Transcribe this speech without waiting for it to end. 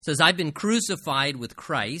It says, I've been crucified with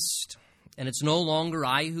Christ, and it's no longer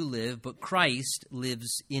I who live, but Christ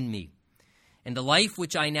lives in me. And the life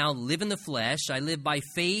which I now live in the flesh, I live by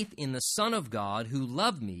faith in the Son of God, who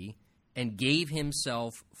loved me and gave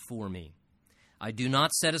himself for me. I do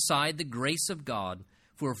not set aside the grace of God,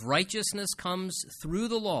 for if righteousness comes through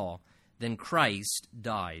the law, then Christ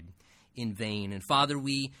died in vain. And Father,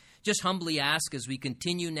 we just humbly ask as we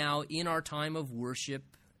continue now in our time of worship,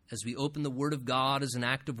 as we open the Word of God as an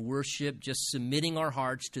act of worship, just submitting our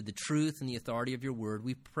hearts to the truth and the authority of your Word,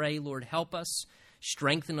 we pray, Lord, help us,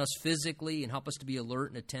 strengthen us physically, and help us to be alert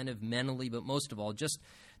and attentive mentally, but most of all, just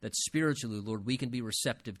that spiritually, Lord, we can be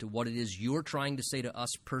receptive to what it is you're trying to say to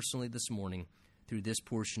us personally this morning through this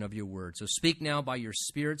portion of your Word. So speak now by your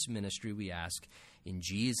Spirit's ministry, we ask, in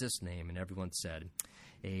Jesus' name. And everyone said,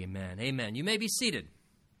 amen. Amen. You may be seated.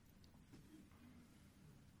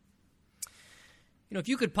 You know, if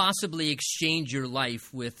you could possibly exchange your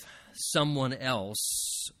life with someone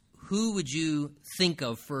else, who would you think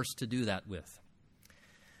of first to do that with?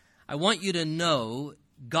 I want you to know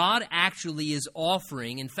God actually is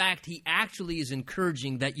offering, in fact, he actually is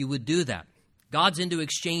encouraging that you would do that. God's into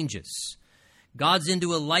exchanges. God's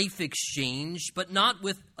into a life exchange, but not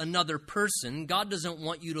with another person. God doesn't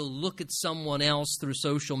want you to look at someone else through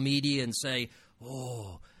social media and say,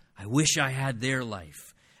 oh, I wish I had their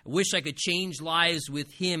life. I wish I could change lives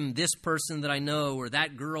with him, this person that I know, or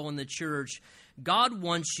that girl in the church. God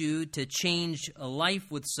wants you to change a life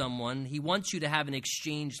with someone. He wants you to have an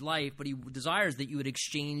exchanged life, but he desires that you would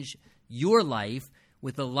exchange your life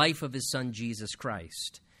with the life of his Son, Jesus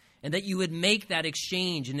Christ, and that you would make that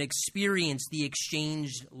exchange and experience the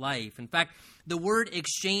exchanged life. In fact, the word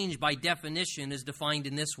exchange by definition is defined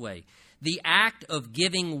in this way: the act of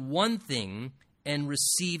giving one thing and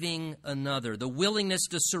receiving another, the willingness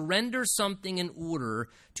to surrender something in order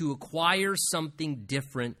to acquire something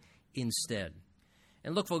different instead.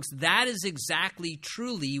 And look, folks, that is exactly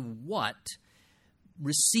truly what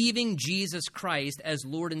receiving Jesus Christ as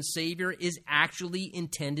Lord and Savior is actually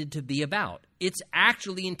intended to be about. It's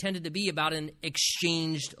actually intended to be about an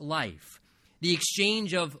exchanged life. The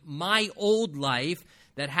exchange of my old life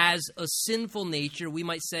that has a sinful nature, we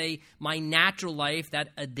might say my natural life, that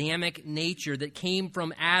Adamic nature that came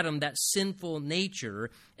from Adam, that sinful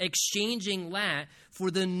nature, exchanging that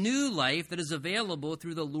for the new life that is available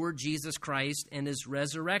through the Lord Jesus Christ and his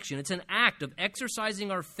resurrection. It's an act of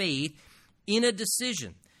exercising our faith in a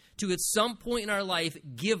decision to, at some point in our life,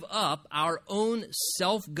 give up our own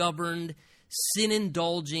self-governed,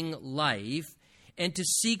 sin-indulging life and to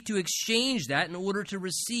seek to exchange that in order to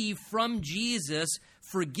receive from Jesus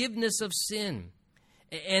forgiveness of sin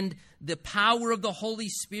and the power of the Holy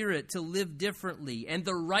Spirit to live differently and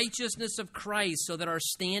the righteousness of Christ so that our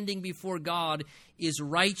standing before God is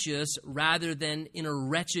righteous rather than in a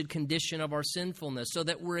wretched condition of our sinfulness, so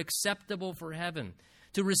that we're acceptable for heaven,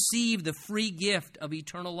 to receive the free gift of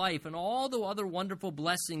eternal life and all the other wonderful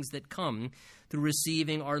blessings that come through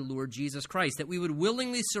receiving our Lord Jesus Christ, that we would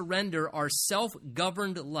willingly surrender our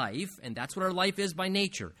self-governed life, and that's what our life is by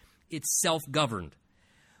nature. It's self-governed.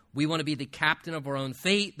 We want to be the captain of our own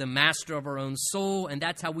fate, the master of our own soul, and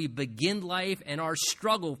that's how we begin life, and our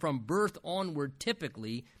struggle from birth onward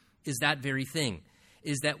typically is that very thing,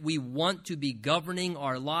 is that we want to be governing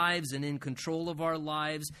our lives and in control of our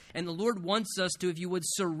lives, and the Lord wants us to, if you would,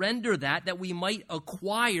 surrender that we might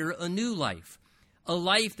acquire a new life, a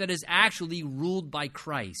life that is actually ruled by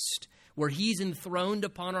Christ, where he's enthroned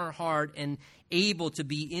upon our heart and able to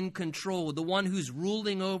be in control, the one who's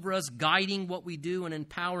ruling over us, guiding what we do, and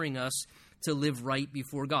empowering us to live right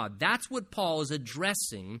before God. That's what Paul is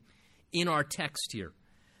addressing in our text here.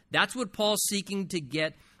 That's what Paul's seeking to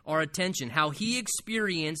get our attention, how he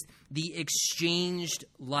experienced the exchanged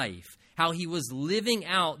life, how he was living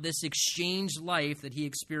out this exchanged life that he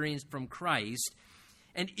experienced from Christ.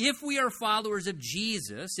 And if we are followers of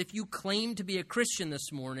Jesus, if you claim to be a Christian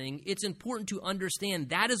this morning, it's important to understand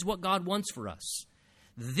that is what God wants for us.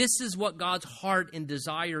 This is what God's heart and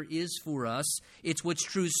desire is for us. It's what's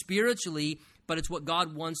true spiritually, but it's what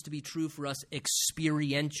God wants to be true for us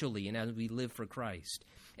experientially and as we live for Christ.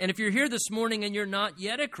 And if you're here this morning and you're not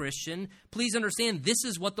yet a Christian, please understand this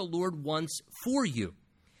is what the Lord wants for you.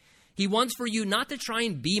 He wants for you not to try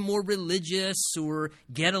and be more religious or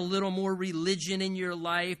get a little more religion in your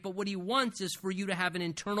life, but what he wants is for you to have an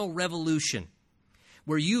internal revolution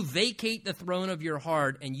where you vacate the throne of your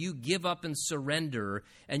heart and you give up and surrender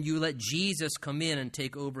and you let Jesus come in and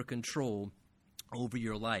take over control over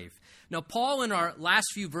your life. Now, Paul, in our last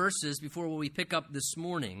few verses before we pick up this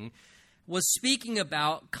morning, was speaking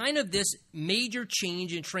about kind of this major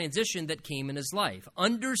change and transition that came in his life,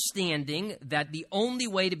 understanding that the only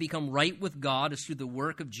way to become right with God is through the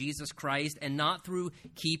work of Jesus Christ and not through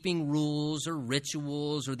keeping rules or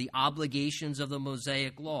rituals or the obligations of the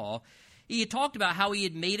Mosaic law. He had talked about how he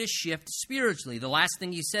had made a shift spiritually. The last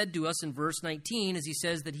thing he said to us in verse 19 is he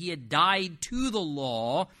says that he had died to the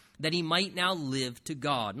law that he might now live to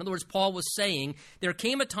God. In other words, Paul was saying there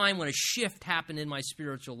came a time when a shift happened in my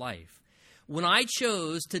spiritual life, when I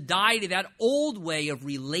chose to die to that old way of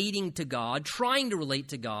relating to God, trying to relate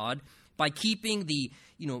to God by keeping the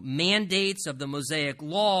mandates of the Mosaic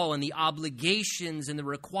law and the obligations and the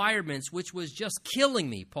requirements, which was just killing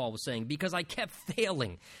me, Paul was saying, because I kept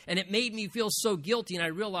failing. And it made me feel so guilty, and I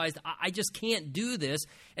realized I just can't do this.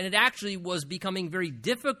 And it actually was becoming very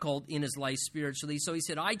difficult in his life spiritually. So he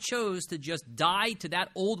said, I chose to just die to that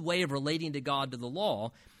old way of relating to God, to the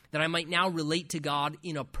law, that I might now relate to God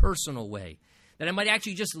in a personal way, that I might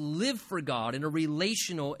actually just live for God in a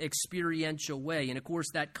relational, experiential way. And of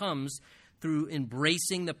course, that comes through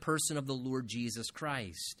embracing the person of the Lord Jesus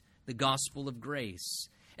Christ, the gospel of grace.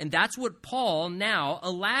 And that's what Paul now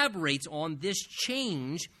elaborates on, this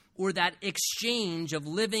change or that exchange of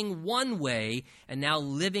living one way and now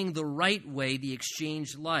living the right way, the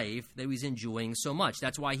exchanged life that he's enjoying so much.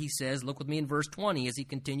 That's why he says, look with me in verse 20 as he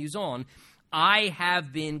continues on, I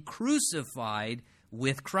have been crucified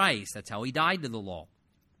with Christ. That's how he died to the law.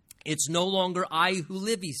 It's no longer I who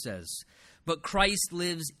live, he says, but Christ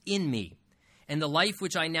lives in me. And the life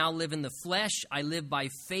which I now live in the flesh, I live by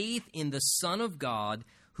faith in the Son of God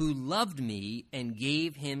who loved me and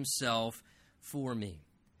gave himself for me.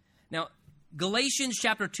 Now, Galatians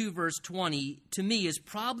chapter 2, verse 20, to me, is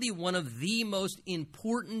probably one of the most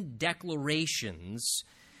important declarations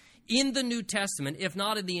in the New Testament, if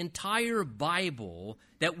not in the entire Bible,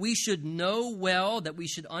 that we should know well, that we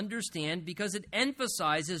should understand, because it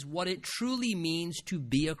emphasizes what it truly means to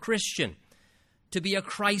be a Christian, to be a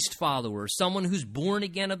Christ follower, someone who's born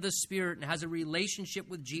again of the Spirit and has a relationship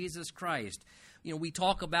with Jesus Christ. We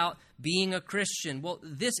talk about being a Christian. Well,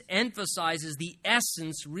 this emphasizes the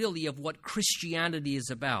essence, really, of what Christianity is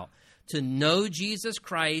about. To know Jesus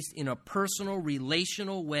Christ in a personal,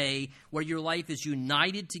 relational way where your life is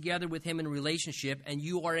united together with him in relationship and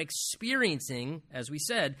you are experiencing, as we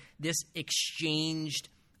said, this exchanged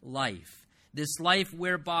life. This life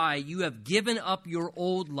whereby you have given up your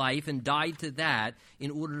old life and died to that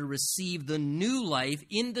in order to receive the new life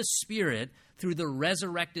in the Spirit through the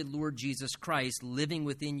resurrected Lord Jesus Christ living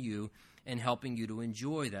within you and helping you to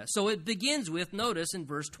enjoy that. So it begins with, notice in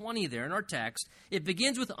verse 20 there in our text, it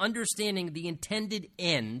begins with understanding the intended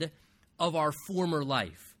end of our former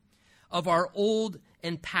life, of our old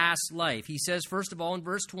and past life. He says, first of all, in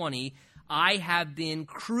verse 20, I have been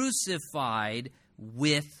crucified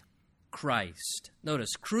with Christ.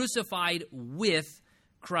 Notice, crucified with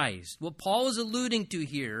Christ. What Paul is alluding to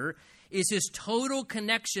here is his total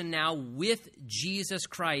connection now with Jesus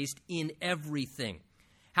Christ in everything.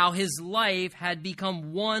 How his life had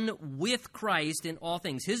become one with Christ in all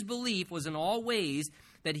things. His belief was in all ways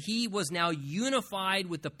that he was now unified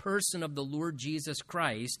with the person of the Lord Jesus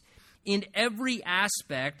Christ in every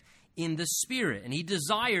aspect in the Spirit. And he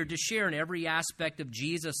desired to share in every aspect of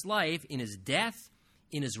Jesus' life, in his death,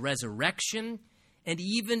 in his resurrection, and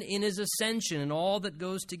even in his ascension and all that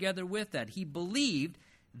goes together with that. He believed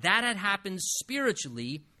that had happened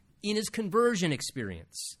spiritually in his conversion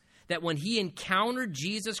experience. That when he encountered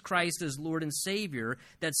Jesus Christ as Lord and Savior,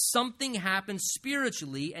 that something happened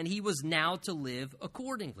spiritually and he was now to live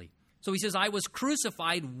accordingly. So he says, I was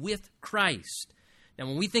crucified with Christ. Now,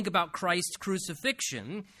 when we think about Christ's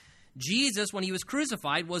crucifixion, Jesus, when he was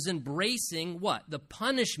crucified, was embracing what? The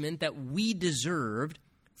punishment that we deserved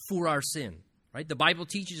for our sin. Right? The Bible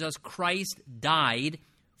teaches us Christ died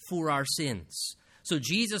for our sins. So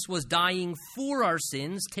Jesus was dying for our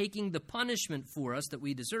sins, taking the punishment for us that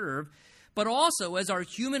we deserve, but also as our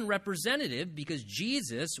human representative, because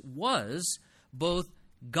Jesus was both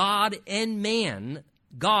God and man,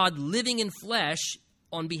 God living in flesh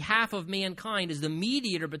on behalf of mankind as the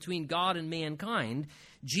mediator between God and mankind.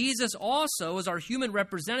 Jesus also, as our human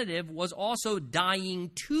representative, was also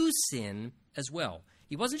dying to sin as well.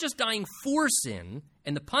 He wasn't just dying for sin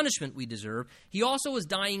and the punishment we deserve. He also was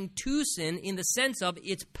dying to sin in the sense of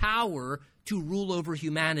its power to rule over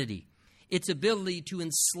humanity, its ability to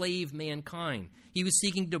enslave mankind. He was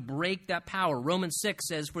seeking to break that power. Romans 6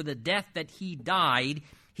 says, for the death that he died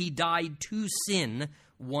to sin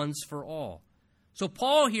once for all. So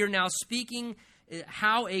Paul here now speaking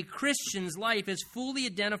how a Christian's life is fully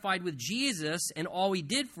identified with Jesus and all he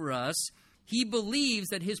did for us. He believes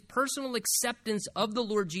that his personal acceptance of the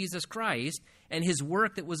Lord Jesus Christ and his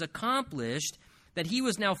work that was accomplished, that he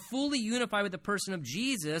was now fully unified with the person of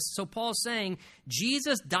Jesus. So Paul's saying,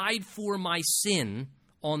 Jesus died for my sin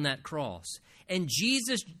on that cross. And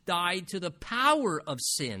Jesus died to the power of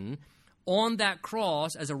sin on that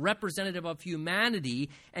cross as a representative of humanity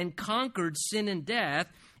and conquered sin and death.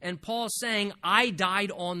 And Paul's saying, I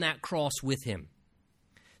died on that cross with him.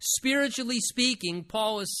 Spiritually speaking,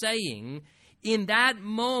 Paul is saying, in that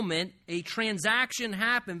moment, a transaction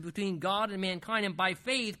happened between God and mankind. And by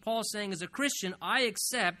faith, Paul's saying, as a Christian, I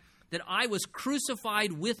accept that I was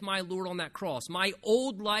crucified with my Lord on that cross. My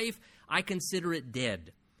old life, I consider it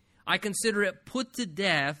dead. I consider it put to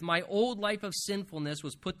death. My old life of sinfulness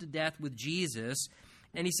was put to death with Jesus.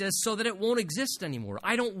 And he says, so that it won't exist anymore.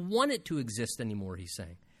 I don't want it to exist anymore, he's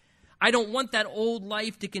saying. I don't want that old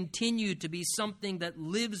life to continue to be something that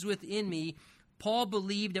lives within me. Paul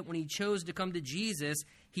believed that when he chose to come to Jesus,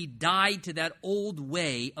 he died to that old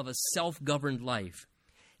way of a self-governed life.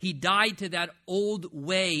 He died to that old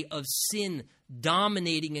way of sin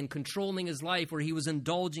dominating and controlling his life, where he was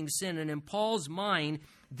indulging sin. And in Paul's mind,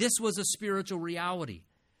 this was a spiritual reality,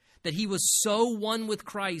 that he was so one with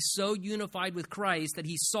Christ, so unified with Christ, that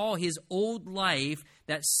he saw his old life,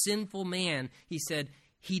 that sinful man. He said,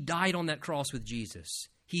 he died on that cross with Jesus.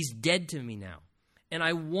 He's dead to me now. And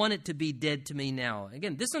I want it to be dead to me now.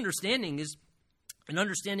 Again, this understanding is an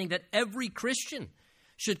understanding that every Christian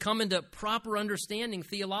should come into proper understanding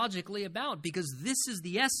theologically about, because this is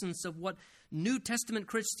the essence of what New Testament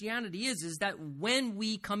Christianity is that when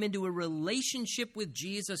we come into a relationship with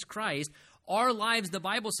Jesus Christ, our lives, the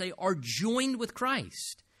Bible say, are joined with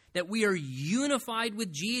Christ, that we are unified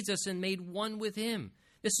with Jesus and made one with him.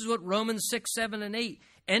 This is what Romans 6, 7, and 8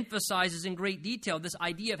 emphasizes in great detail, this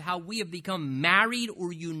idea of how we have become married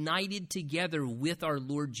or united together with our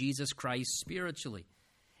Lord Jesus Christ spiritually.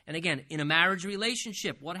 And again, in a marriage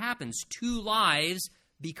relationship, what happens? Two lives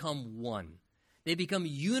become one. They become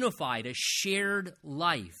unified, a shared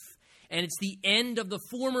life. And it's the end of the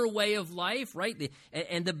former way of life, right?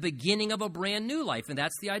 And the beginning of a brand new life. And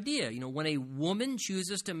that's the idea. You know, when a woman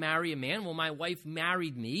chooses to marry a man, well, my wife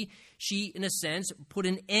married me. She, in a sense, put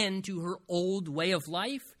an end to her old way of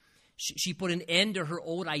life. She put an end to her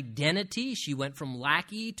old identity. She went from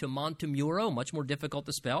Lackey to Montemuro, much more difficult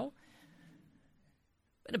to spell.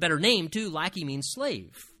 And a better name, too. Lackey means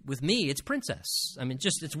slave. With me, it's princess. I mean,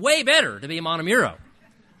 it's way better to be a Montemuro.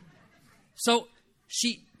 So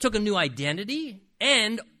she took a new identity,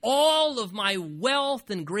 and all of my wealth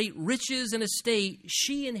and great riches and estate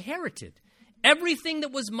she inherited. Everything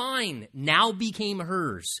that was mine now became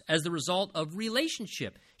hers as the result of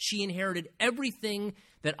relationship. She inherited everything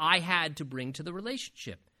that I had to bring to the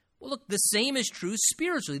relationship. Well, look, the same is true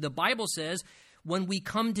spiritually. The Bible says when we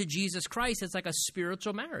come to Jesus Christ, it's like a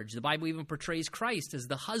spiritual marriage. The Bible even portrays Christ as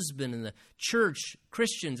the husband and the church,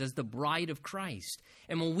 Christians, as the bride of Christ.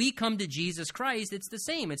 And when we come to Jesus Christ, it's the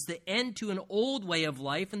same. It's the end to an old way of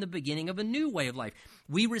life and the beginning of a new way of life.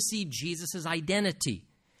 We receive Jesus' identity.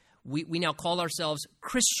 We now call ourselves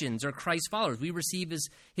Christians or Christ followers. We receive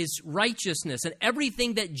his righteousness, and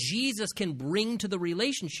everything that Jesus can bring to the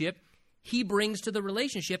relationship, he brings to the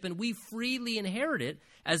relationship, and we freely inherit it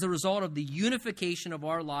as a result of the unification of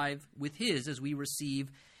our life with his as we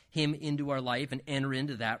receive him into our life and enter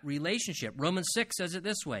into that relationship. Romans 6 says it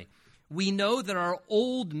this way: we know that our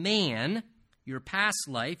old man, your past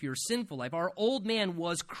life, your sinful life, our old man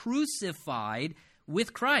was crucified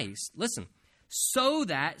with Christ. Listen, so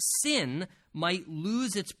that sin might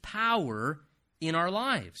lose its power in our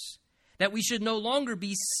lives, that we should no longer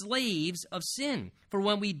be slaves of sin. For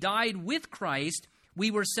when we died with Christ, we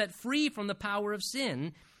were set free from the power of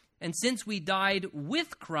sin. And since we died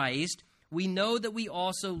with Christ, we know that we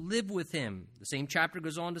also live with him. The same chapter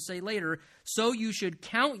goes on to say later, so you should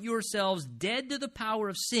count yourselves dead to the power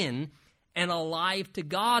of sin and alive to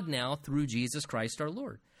God now through Jesus Christ our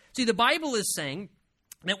Lord. See, the Bible is saying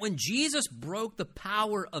that when Jesus broke the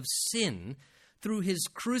power of sin through his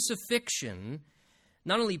crucifixion,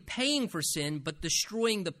 not only paying for sin, but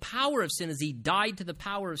destroying the power of sin as he died to the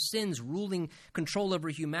power of sin's ruling control over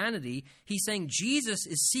humanity, he's saying Jesus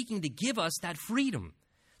is seeking to give us that freedom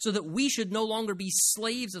so that we should no longer be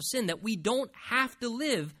slaves of sin, that we don't have to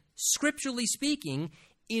live, scripturally speaking,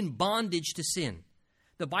 in bondage to sin.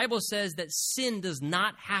 The Bible says that sin does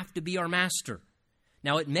not have to be our master.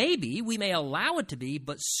 Now, it may be, we may allow it to be,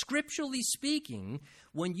 but scripturally speaking,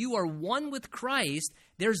 when you are one with Christ,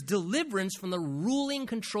 there's deliverance from the ruling,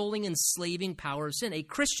 controlling, enslaving power of sin. A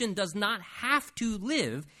Christian does not have to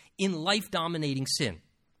live in life-dominating sin.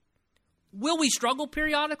 Will we struggle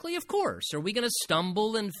periodically? Of course. Are we going to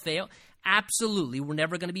stumble and fail? Absolutely, we're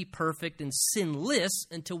never going to be perfect and sinless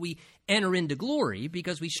until we enter into glory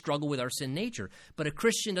because we struggle with our sin nature. But a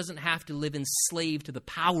Christian doesn't have to live enslaved to the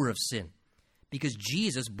power of sin because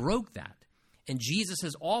Jesus broke that. And Jesus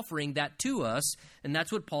is offering that to us, and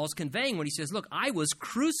that's what Paul's conveying when he says, look, I was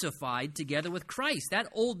crucified together with Christ. That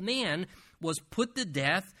old man was put to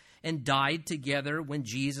death and died together when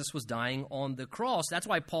Jesus was dying on the cross. That's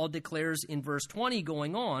why Paul declares in verse 20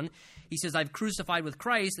 going on, he says, I've crucified with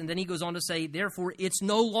Christ, and then he goes on to say, therefore, it's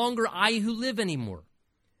no longer I who live anymore.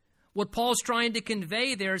 What Paul's trying to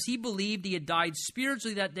convey there is he believed he had died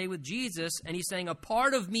spiritually that day with Jesus, and he's saying, a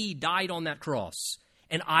part of me died on that cross,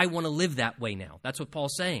 and I want to live that way now. That's what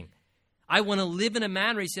Paul's saying. I want to live in a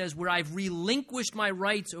manner, he says, where I've relinquished my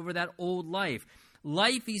rights over that old life.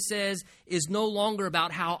 Life, he says, is no longer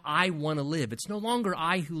about how I want to live. It's no longer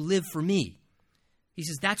I who live for me. He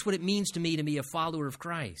says, that's what it means to me to be a follower of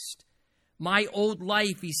Christ. My old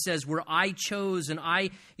life, he says, where I chose and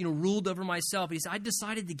I, ruled over myself. He said, I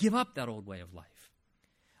decided to give up that old way of life.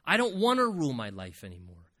 I don't want to rule my life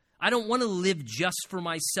anymore. I don't want to live just for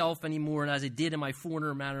myself anymore, and as I did in my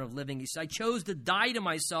former manner of living. He said, I chose to die to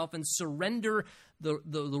myself and surrender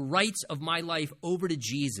the rights of my life over to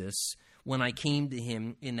Jesus when I came to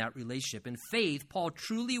him in that relationship. In faith, Paul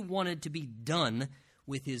truly wanted to be done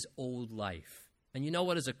with his old life. And you know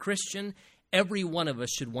what? As a Christian, every one of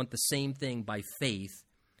us should want the same thing by faith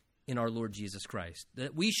in our Lord Jesus Christ.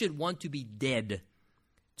 That we should want to be dead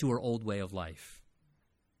to our old way of life.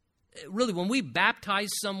 Really, when we baptize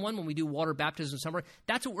someone, when we do water baptism somewhere,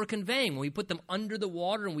 that's what we're conveying. When we put them under the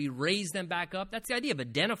water and we raise them back up, that's the idea of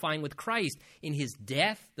identifying with Christ in his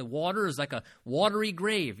death. The water is like a watery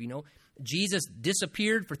grave, Jesus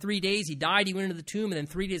disappeared for 3 days. He died. He went into the tomb. And then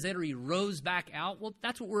 3 days later, he rose back out. Well,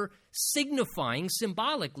 that's what we're signifying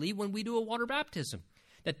symbolically when we do a water baptism.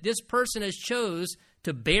 That this person has chose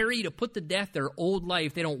to bury, to put to death their old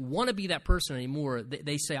life. They don't want to be that person anymore.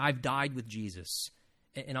 They say, I've died with Jesus.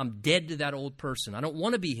 And I'm dead to that old person. I don't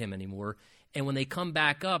want to be him anymore. And when they come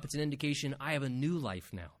back up, it's an indication I have a new life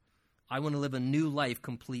now. I want to live a new life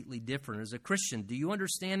completely different. As a Christian, do you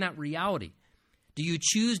understand that reality? Do you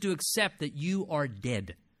choose to accept that you are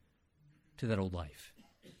dead to that old life?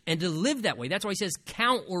 And to live that way, that's why he says,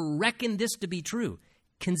 count or reckon this to be true.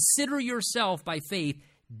 Consider yourself by faith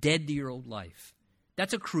dead to your old life.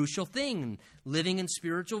 That's a crucial thing in living in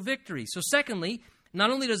spiritual victory. So secondly, not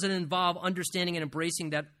only does it involve understanding and embracing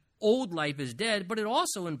that old life is dead, but it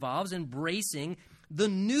also involves embracing the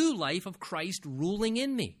new life of Christ ruling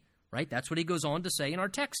in me, right? That's what he goes on to say in our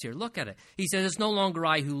text here. Look at it. He says, it's no longer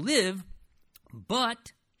I who live,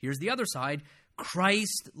 but, here's the other side,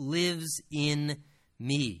 Christ lives in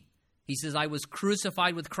me. He says, I was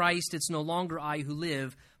crucified with Christ. It's no longer I who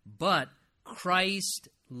live, but Christ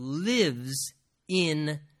lives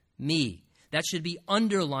in me. That should be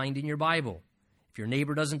underlined in your Bible. If your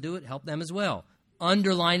neighbor doesn't do it, help them as well.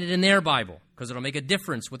 Underline it in their Bible, because it'll make a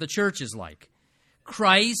difference what the church is like.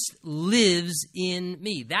 Christ lives in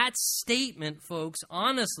me. That statement, folks,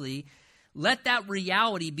 honestly, let that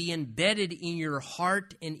reality be embedded in your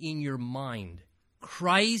heart and in your mind.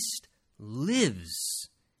 Christ lives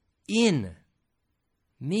in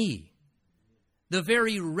me. The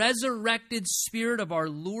very resurrected Spirit of our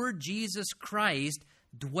Lord Jesus Christ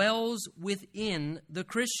dwells within the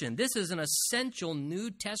Christian. This is an essential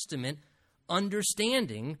New Testament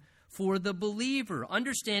understanding for the believer,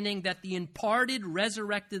 understanding that the imparted,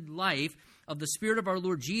 resurrected life of the Spirit of our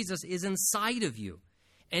Lord Jesus is inside of you,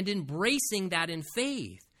 and embracing that in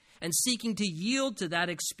faith and seeking to yield to that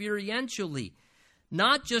experientially.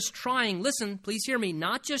 Not just trying, listen, please hear me,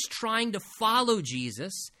 not just trying to follow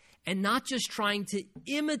Jesus and not just trying to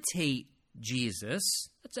imitate Jesus.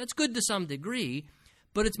 That's good to some degree,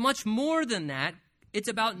 but it's much more than that. It's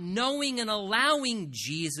about knowing and allowing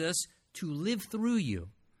Jesus to live through you,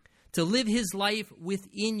 to live his life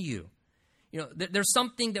within you. There's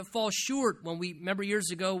something that falls short when we, remember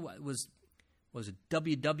years ago, was it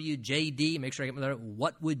WWJD? Make sure I get that.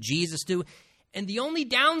 What would Jesus do? And the only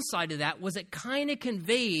downside of that was it kind of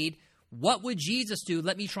conveyed, what would Jesus do?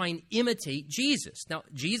 Let me try and imitate Jesus. Now,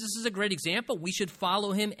 Jesus is a great example. We should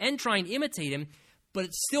follow him and try and imitate him, but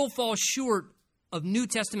it still falls short of New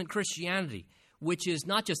Testament Christianity, which is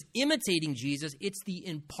not just imitating Jesus, it's the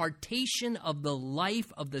impartation of the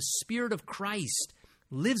life of the Spirit of Christ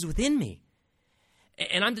lives within me.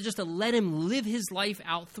 And I'm just to let him live his life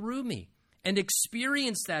out through me and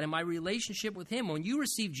experience that in my relationship with him. When you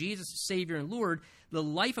receive Jesus as Savior and Lord, the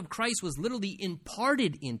life of Christ was literally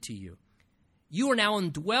imparted into you. You are now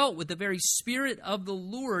indwelt with the very Spirit of the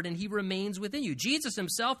Lord, and he remains within you. Jesus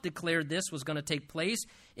himself declared this was going to take place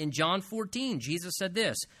in John 14. Jesus said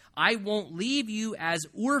this, I won't leave you as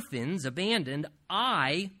orphans, abandoned.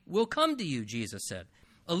 I will come to you, Jesus said.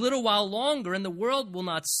 A little while longer, and the world will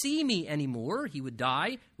not see me anymore. He would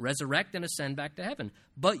die, resurrect, and ascend back to heaven.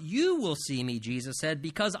 But you will see me, Jesus said,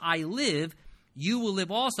 because I live, you will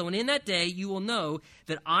live also. And in that day, you will know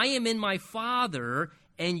that I am in my Father,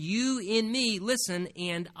 and you in me, listen,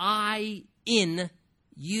 and I in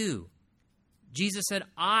you. Jesus said,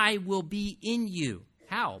 I will be in you.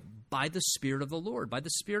 How? By the Spirit of the Lord, by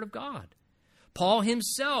the Spirit of God. Paul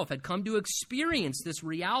himself had come to experience this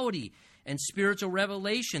reality and spiritual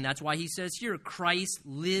revelation. That's why he says here, Christ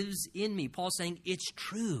lives in me. Paul's saying, it's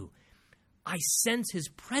true. I sense his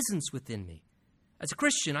presence within me. As a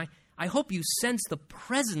Christian, I hope you sense the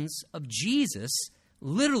presence of Jesus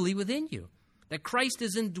literally within you. That Christ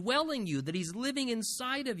is indwelling you, that he's living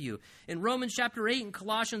inside of you. In Romans chapter 8 and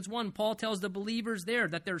Colossians 1, Paul tells the believers there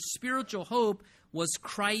that their spiritual hope was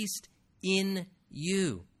Christ in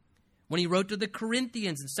you. When he wrote to the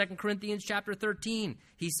Corinthians in 2 Corinthians chapter 13,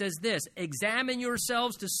 he says this, examine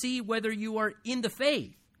yourselves to see whether you are in the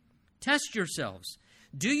faith. Test yourselves.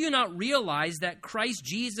 Do you not realize that Christ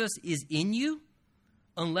Jesus is in you?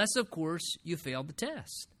 Unless, of course, you failed the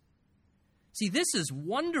test. See, this is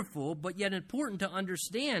wonderful, but yet important to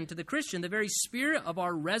understand to the Christian. The very Spirit of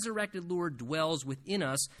our resurrected Lord dwells within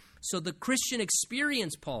us. So the Christian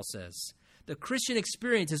experience, Paul says, the Christian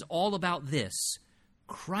experience is all about this.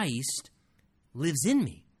 Christ lives in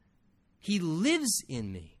me. He lives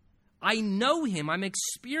in me. I know him. I'm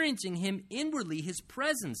experiencing him inwardly, his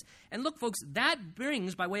presence. And look, folks, that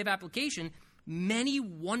brings, by way of application, many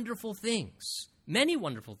wonderful things. Many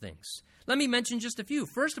wonderful things. Let me mention just a few.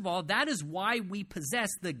 First of all, that is why we possess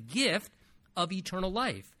the gift of eternal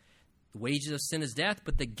life. The wages of sin is death,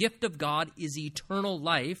 but the gift of God is eternal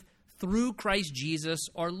life through Christ Jesus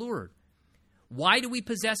our Lord. Why do we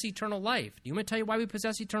possess eternal life? Do you want me to tell you why we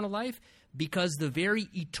possess eternal life? Because the very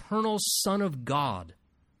eternal Son of God,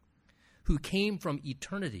 who came from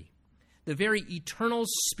eternity, the very eternal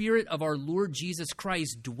Spirit of our Lord Jesus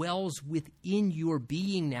Christ dwells within your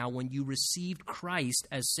being now when you received Christ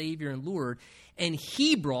as Savior and Lord, and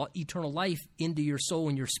he brought eternal life into your soul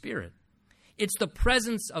and your spirit. It's the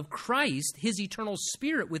presence of Christ, his eternal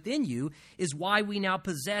Spirit within you, is why we now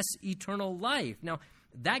possess eternal life. Now,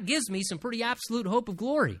 that gives me some pretty absolute hope of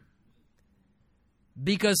glory.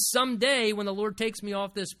 Because someday when the Lord takes me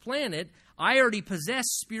off this planet, I already possess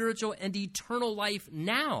spiritual and eternal life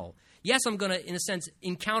now. Yes, I'm going to, in a sense,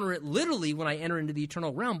 encounter it literally when I enter into the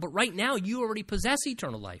eternal realm, but right now you already possess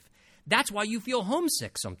eternal life. That's why you feel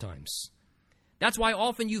homesick sometimes. That's why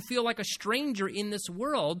often you feel like a stranger in this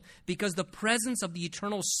world, because the presence of the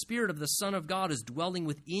eternal Spirit of the Son of God is dwelling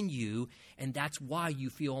within you, and that's why you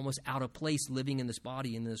feel almost out of place living in this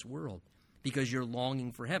body, in this world, because you're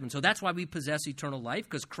longing for heaven. So that's why we possess eternal life,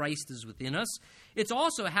 because Christ is within us. It's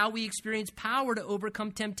also how we experience power to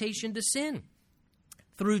overcome temptation to sin,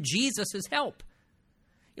 through Jesus' help.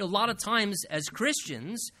 You know, a lot of times as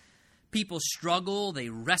Christians, people struggle, they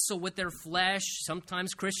wrestle with their flesh.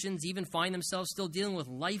 Sometimes Christians even find themselves still dealing with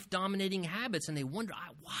life-dominating habits, and they wonder,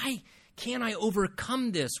 why can't I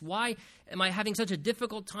overcome this? Why am I having such a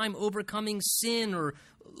difficult time overcoming sin? Or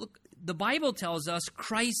look, the Bible tells us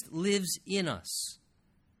Christ lives in us.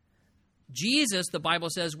 Jesus, the Bible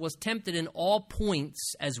says, was tempted in all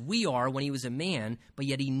points as we are when he was a man, but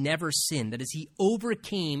yet he never sinned. That is, he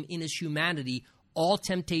overcame in his humanity all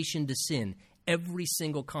temptation to sin, every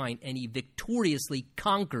single kind, and he victoriously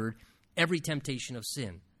conquered every temptation of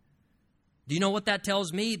sin. Do you know what that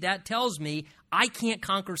tells me? That tells me I can't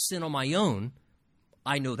conquer sin on my own.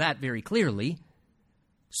 I know that very clearly.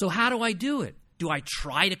 So how do I do it? Do I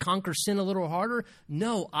try to conquer sin a little harder?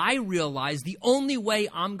 No, I realize the only way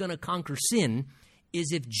I'm going to conquer sin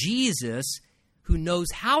is if Jesus, who knows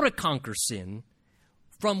how to conquer sin,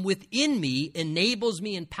 from within me enables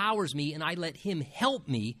me, empowers me, and I let him help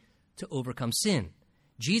me to overcome sin.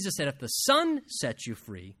 Jesus said, if the Son sets you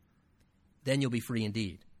free, then you'll be free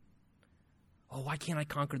indeed. Oh, why can't I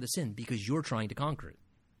conquer the sin? Because you're trying to conquer it.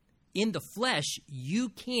 In the flesh, you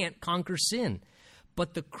can't conquer sin.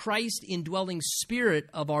 But the Christ indwelling Spirit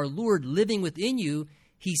of our Lord living within you,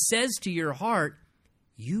 he says to your heart,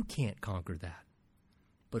 you can't conquer that.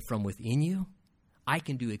 But from within you, I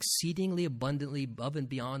can do exceedingly abundantly above and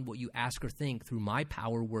beyond what you ask or think through my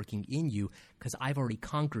power working in you, because I've already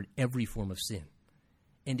conquered every form of sin.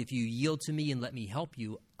 And if you yield to me and let me help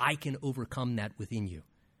you, I can overcome that within you.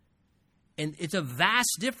 And it's a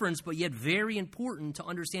vast difference, but yet very important to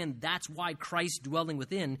understand that's why Christ dwelling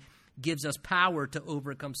within gives us power to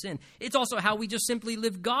overcome sin. It's also how we just simply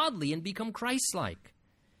live godly and become Christ-like.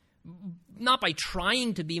 Not by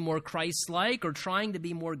trying to be more Christ-like or trying to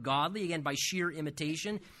be more godly, again, by sheer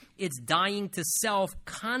imitation. It's dying to self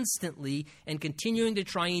constantly and continuing to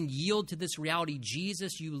try and yield to this reality.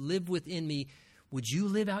 Jesus, you live within me. Would you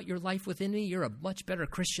live out your life within me? You're a much better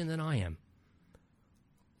Christian than I am.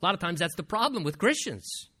 A lot of times that's the problem with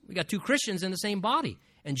Christians. We got two Christians in the same body.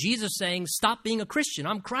 And Jesus saying, stop being a Christian.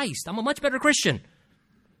 I'm Christ. I'm a much better Christian.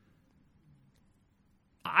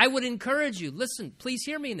 I would encourage you, listen, please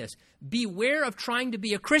hear me in this. Beware of trying to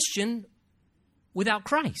be a Christian without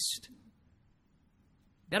Christ.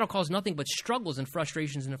 That'll cause nothing but struggles and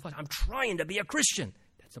frustrations in the flesh. I'm trying to be a Christian.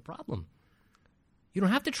 That's the problem. You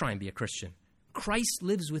don't have to try and be a Christian. Christ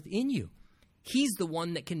lives within you. He's the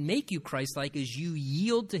one that can make you Christ-like as you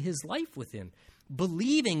yield to his life within.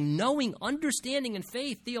 Believing, knowing, understanding, and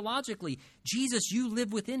faith theologically, Jesus, you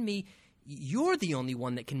live within me. You're the only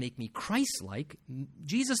one that can make me Christ-like.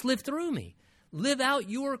 Jesus lived through me. Live out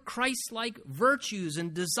your Christ-like virtues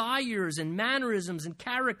and desires and mannerisms and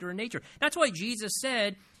character and nature. That's why Jesus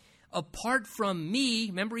said, apart from me,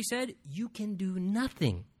 remember he said, you can do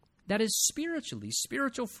nothing. That is spiritually,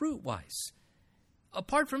 spiritual fruit-wise.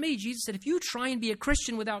 Apart from me, Jesus said, if you try and be a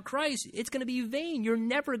Christian without Christ, it's going to be vain. You're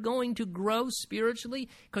never going to grow spiritually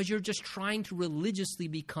because you're just trying to religiously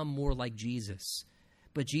become more like Jesus.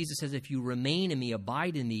 But Jesus says, if you remain in me,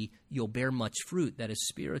 abide in me, you'll bear much fruit. That is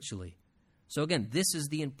spiritually. So again, this is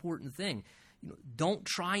the important thing. Don't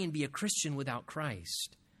try and be a Christian without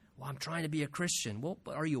Christ. Well, I'm trying to be a Christian. Well,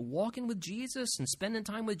 but are you walking with Jesus and spending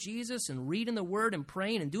time with Jesus and reading the Word and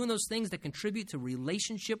praying and doing those things that contribute to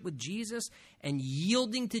relationship with Jesus and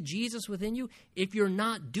yielding to Jesus within you? If you're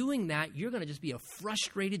not doing that, you're going to just be a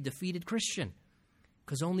frustrated, defeated Christian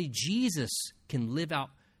because only Jesus can live out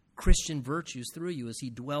Christian virtues through you as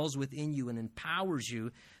he dwells within you and empowers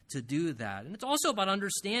you to do that. And it's also about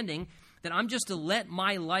understanding that I'm just to let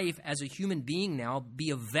my life as a human being now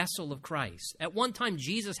be a vessel of Christ. At one time,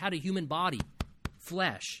 Jesus had a human body,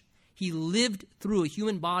 flesh. He lived through a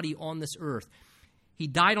human body on this earth. He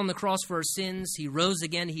died on the cross for our sins. He rose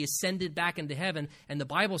again. He ascended back into heaven. And the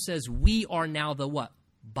Bible says we are now the what?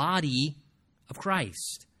 Body of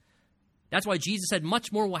Christ. That's why Jesus said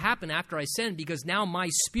much more will happen after I ascend, because now my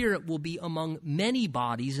spirit will be among many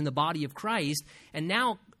bodies in the body of Christ. And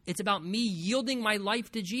now it's about me yielding my life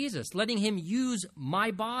to Jesus, letting him use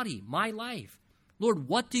my body, my life. Lord,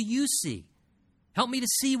 what do you see? Help me to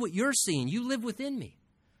see what you're seeing. You live within me.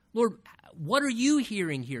 Lord, what are you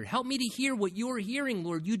hearing here? Help me to hear what you're hearing,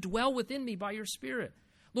 Lord. You dwell within me by your Spirit.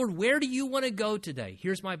 Lord, where do you want to go today?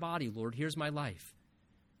 Here's my body, Lord. Here's my life.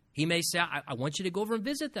 He may say, I want you to go over and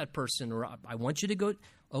visit that person, or I want you to go.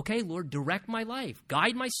 Okay, Lord, direct my life.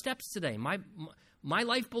 Guide my steps today. My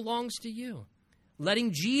life belongs to you.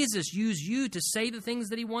 Letting Jesus use you to say the things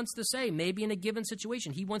that he wants to say, maybe in a given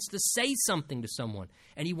situation. He wants to say something to someone,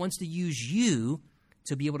 and he wants to use you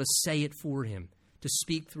to be able to say it for him, to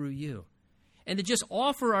speak through you. And to just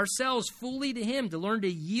offer ourselves fully to him, to learn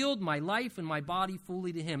to yield my life and my body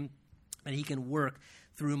fully to him, and he can work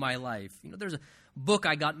through my life. There's a book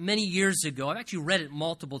I got many years ago. I've actually read it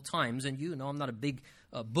multiple times, and I'm not a big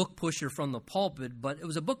book pusher from the pulpit, but it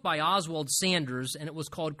was a book by Oswald Sanders, and it was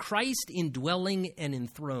called Christ Indwelling and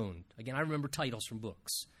Enthroned. Again, I remember titles from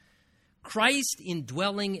books. Christ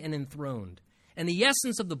Indwelling and Enthroned. And the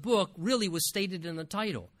essence of the book really was stated in the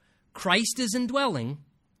title. Christ is indwelling,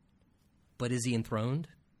 but is he enthroned?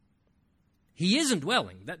 He is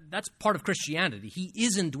indwelling. That's part of Christianity. He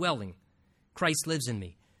is indwelling. Christ lives in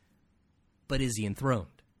me. But is he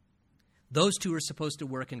enthroned? Those two are supposed to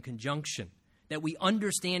work in conjunction. That we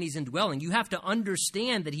understand he's indwelling. You have to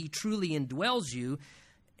understand that he truly indwells you,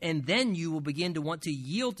 and then you will begin to want to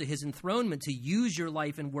yield to his enthronement, to use your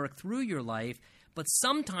life and work through your life. But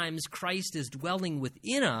sometimes Christ is dwelling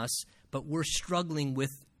within us, but we're struggling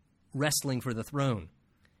with wrestling for the throne.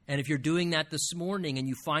 And if you're doing that this morning and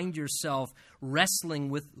you find yourself wrestling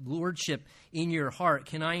with lordship in your heart,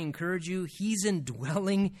 can I encourage you? He's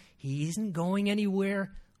indwelling. He isn't going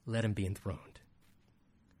anywhere. Let him be enthroned.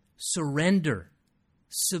 Surrender.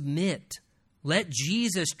 Submit. Let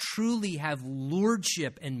Jesus truly have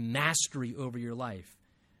lordship and mastery over your life.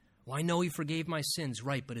 Well, I know he forgave my sins,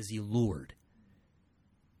 right, but is he Lord?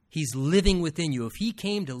 He's living within you. If he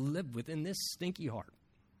came to live within this stinky heart,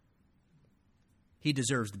 he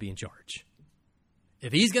deserves to be in charge.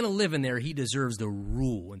 If he's going to live in there, he deserves to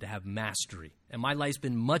rule and to have mastery. And my life's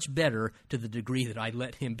been much better to the degree that I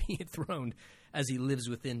let him be enthroned as he lives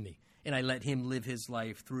within me. And I let him live his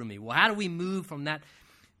life through me. Well, how do we move from that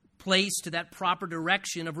place to that proper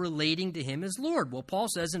direction of relating to him as Lord. Well, Paul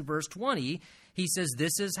says in verse 20, he says,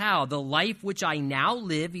 this is how. The life which I now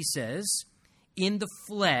live, he says, in the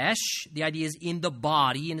flesh, the idea is in the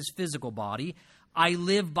body, in his physical body, I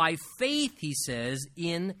live by faith, he says,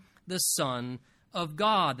 in the Son of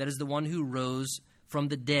God. That is the one who rose from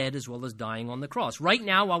the dead as well as dying on the cross. Right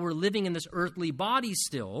now, while we're living in this earthly body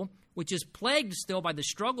still, which is plagued still by the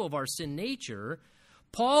struggle of our sin nature,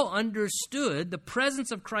 Paul understood the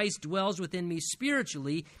presence of Christ dwells within me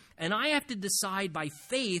spiritually, and I have to decide by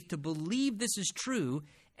faith to believe this is true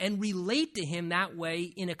and relate to him that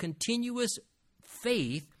way in a continuous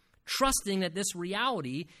faith, trusting that this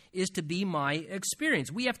reality is to be my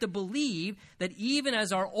experience. We have to believe that even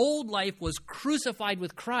as our old life was crucified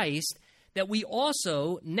with Christ, that we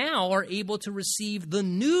also now are able to receive the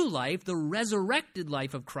new life, the resurrected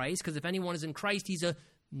life of Christ, because if anyone is in Christ, he's a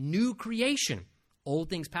new creation. Old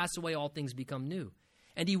things pass away, all things become new.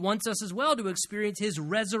 And he wants us as well to experience his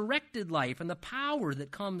resurrected life and the power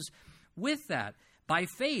that comes with that by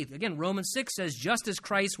faith. Again, Romans 6 says, just as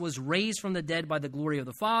Christ was raised from the dead by the glory of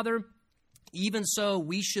the Father, even so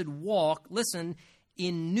we should walk, listen,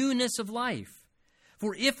 in newness of life.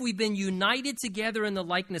 For if we've been united together in the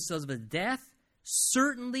likeness of his death,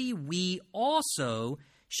 certainly we also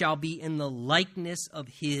shall be in the likeness of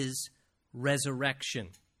his resurrection.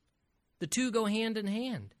 The two go hand in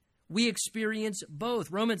hand. We experience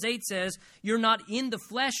both. Romans 8 says, you're not in the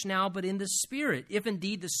flesh now, but in the Spirit, if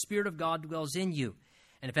indeed the Spirit of God dwells in you.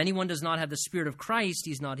 And if anyone does not have the Spirit of Christ,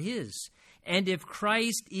 he's not his. And if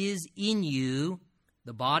Christ is in you,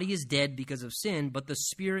 the body is dead because of sin, but the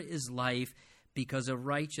Spirit is life because of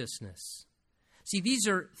righteousness. See, these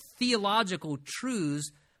are theological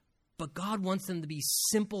truths, but God wants them to be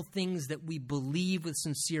simple things that we believe with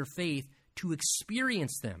sincere faith to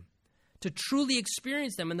experience them, to truly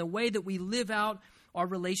experience them in the way that we live out our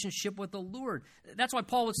relationship with the Lord. That's why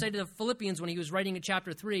Paul would say to the Philippians when he was writing in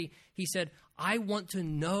chapter 3, he said, I want to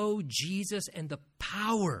know Jesus and the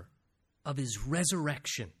power of his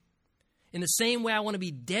resurrection. In the same way I want to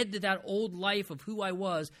be dead to that old life of who I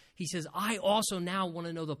was, he says, I also now want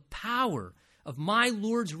to know the power of my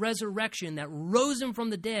Lord's resurrection that rose him from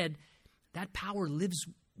the dead. That power lives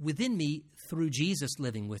within me through Jesus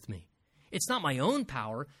living with me. It's not my own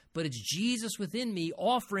power, but it's Jesus within me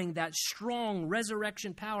offering that strong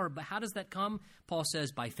resurrection power. But how does that come? Paul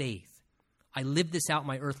says, by faith. I live this out in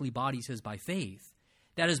my earthly body, he says, by faith.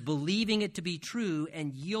 That is believing it to be true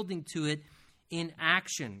and yielding to it in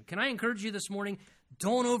action. Can I encourage you this morning?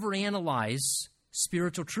 Don't overanalyze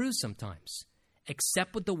spiritual truths sometimes.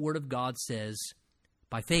 Accept what the Word of God says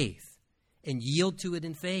by faith and yield to it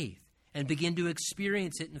in faith and begin to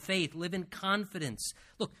experience it in faith. Live in confidence.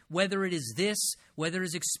 Look, whether it is this, whether it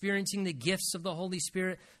is experiencing the gifts of the Holy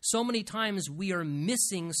Spirit, so many times we are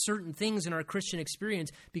missing certain things in our Christian experience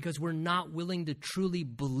because we're not willing to truly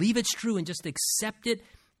believe it's true and just accept it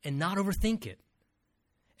and not overthink it.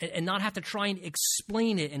 And not have to try and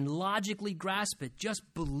explain it and logically grasp it. Just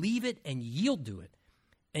believe it and yield to it.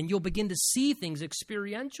 And you'll begin to see things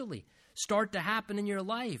experientially start to happen in your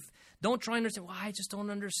life. Don't try and understand, well, I just don't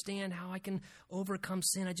understand how I can overcome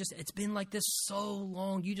sin. It's been like this so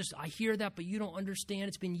long. I hear that, but you don't understand.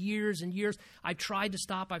 It's been years and years. I've tried to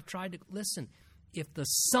stop. I've tried to listen. If the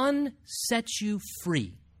Son sets you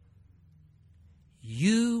free,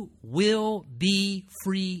 you will be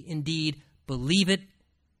free indeed. Believe it.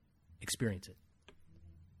 Experience it.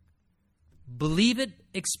 Believe it,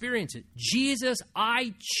 experience it. Jesus,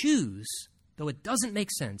 I choose, though it doesn't make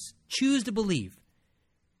sense, choose to believe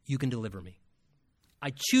you can deliver me.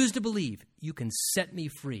 I choose to believe you can set me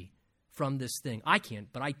free from this thing. I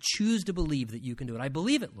can't, but I choose to believe that you can do it. I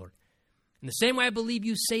believe it, Lord. In the same way I believe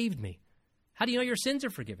you saved me. How do you know your sins are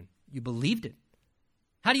forgiven? You believed it.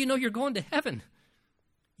 How do you know you're going to heaven?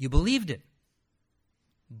 You believed it.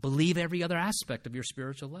 Believe every other aspect of your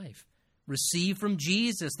spiritual life. Receive from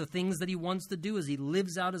Jesus the things that he wants to do as he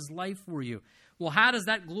lives out his life for you. Well, how does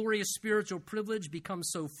that glorious spiritual privilege become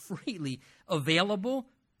so freely available?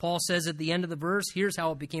 Paul says at the end of the verse, here's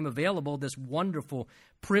how it became available, this wonderful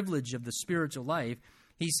privilege of the spiritual life.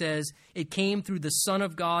 He says, it came through the Son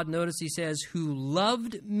of God, notice he says, who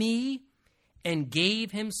loved me and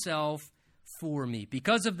gave himself for me.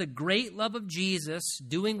 Because of the great love of Jesus,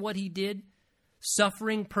 doing what he did,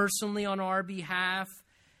 suffering personally on our behalf,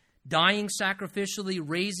 dying sacrificially,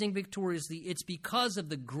 raising victoriously, it's because of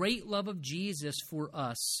the great love of Jesus for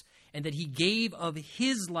us and that he gave of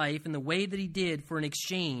his life in the way that he did for an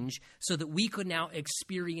exchange so that we could now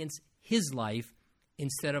experience his life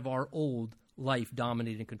instead of our old life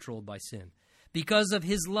dominated and controlled by sin. Because of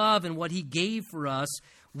his love and what he gave for us,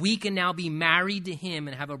 we can now be married to him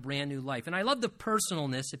and have a brand new life. And I love the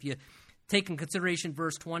personalness, if you take in consideration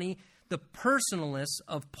verse 20, the personalness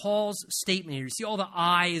of Paul's statement here. You see all the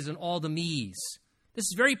I's and all the me's. This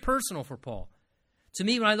is very personal for Paul. To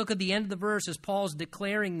me, when I look at the end of the verse, as Paul's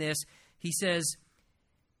declaring this, he says,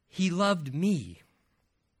 he loved me.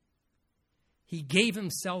 He gave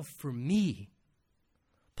himself for me.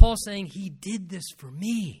 Paul's saying, he did this for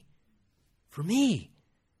me. For me.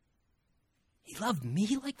 He loved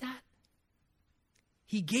me like that?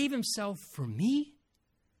 He gave himself for me,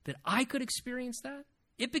 that I could experience that?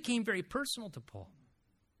 It became very personal to Paul.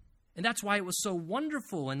 And that's why it was so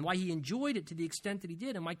wonderful and why he enjoyed it to the extent that he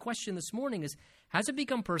did. And my question this morning is, has it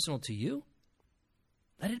become personal to you?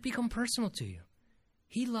 Let it become personal to you.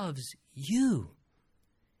 He loves you.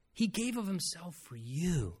 He gave of himself for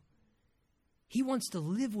you. He wants to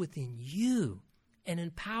live within you and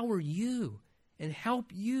empower you and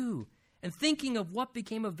help you. And thinking of what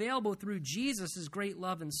became available through Jesus' great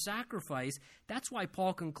love and sacrifice, that's why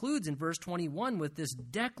Paul concludes in verse 21 with this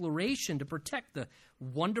declaration to protect the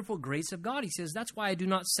wonderful grace of God. He says, that's why I do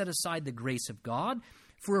not set aside the grace of God.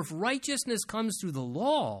 For if righteousness comes through the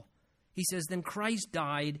law, he says, then Christ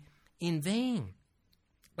died in vain.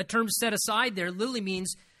 The term set aside there literally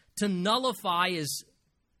means to nullify as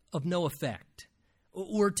of no effect,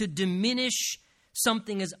 or to diminish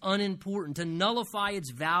something as unimportant, to nullify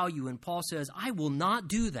its value. And Paul says, I will not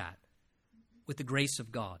do that with the grace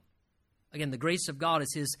of God. Again, the grace of God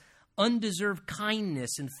is his undeserved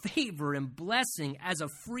kindness and favor and blessing as a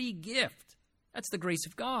free gift. That's the grace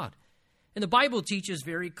of God. And the Bible teaches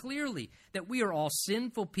very clearly that we are all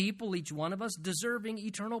sinful people, each one of us, deserving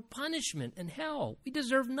eternal punishment and hell. We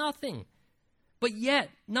deserve nothing. But yet,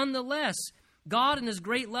 nonetheless, God in his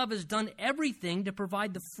great love has done everything to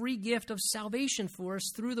provide the free gift of salvation for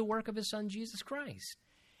us through the work of his Son, Jesus Christ.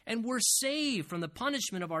 And we're saved from the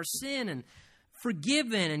punishment of our sin and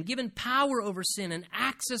forgiven and given power over sin and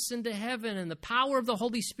access into heaven and the power of the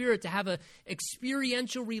Holy Spirit to have an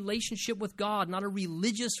experiential relationship with God, not a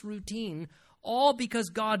religious routine, all because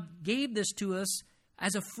God gave this to us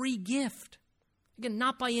as a free gift. Again,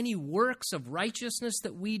 not by any works of righteousness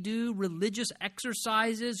that we do, religious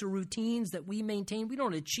exercises or routines that we maintain. We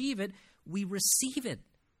don't achieve it. We receive it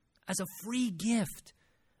as a free gift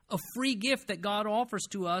that God offers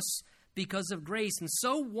to us because of grace. And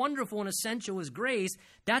so wonderful and essential is grace.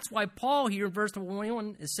 That's why Paul here in verse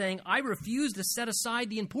 21 is saying, I refuse to set aside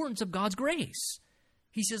the importance of God's grace.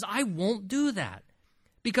 He says, I won't do that.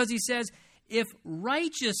 Because he says, if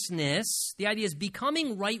righteousness, the idea is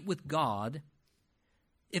becoming right with God,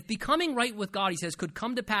 if becoming right with God, he says, could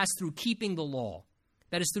come to pass through keeping the law,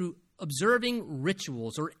 that is through observing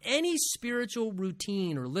rituals or any spiritual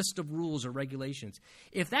routine or list of rules or regulations,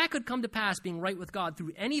 if that could come to pass, being right with God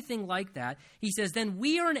through anything like that, he says, then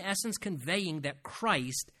we are in essence conveying that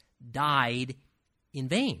Christ died in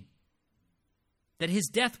vain, that his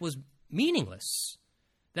death was meaningless,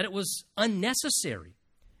 that it was unnecessary,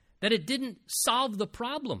 that it didn't solve the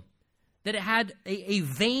problem, that it had a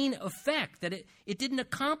vain effect, that it didn't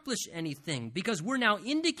accomplish anything, because we're now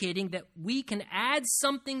indicating that we can add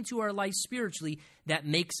something to our life spiritually that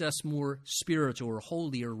makes us more spiritual or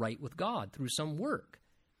holy or right with God through some work,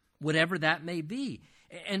 whatever that may be.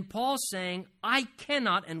 And Paul's saying, I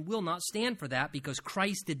cannot and will not stand for that because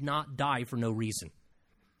Christ did not die for no reason.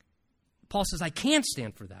 Paul says, I can't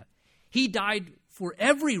stand for that. He died for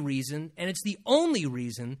every reason, and it's the only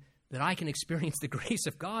reason that I can experience the grace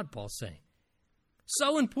of God, Paul's saying.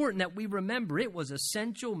 So important that we remember it was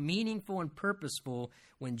essential, meaningful, and purposeful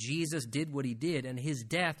when Jesus did what he did, and his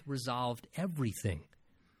death resolved everything.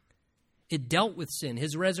 It dealt with sin.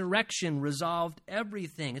 His resurrection resolved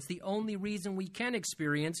everything. It's the only reason we can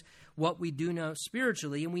experience what we do now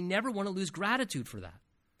spiritually, and we never want to lose gratitude for that.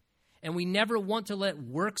 And we never want to let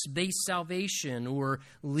works-based salvation or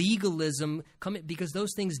legalism come in, because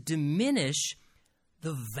those things diminish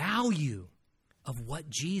the value of what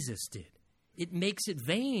Jesus did. It makes it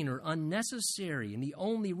vain or unnecessary. And the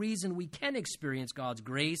only reason we can experience God's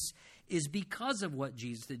grace is because of what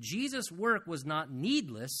Jesus did. Jesus' work was not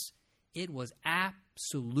needless. It was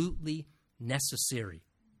absolutely necessary.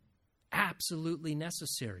 Absolutely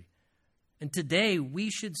necessary. And today we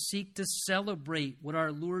should seek to celebrate what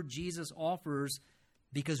our Lord Jesus offers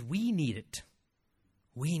because we need it.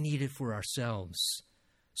 We need it for ourselves,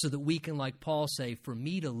 so that we can, like Paul, say, for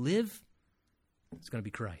me to live, it's going to be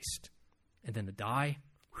Christ. And then to die,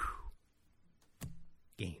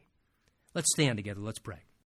 gain. Let's stand together. Let's pray.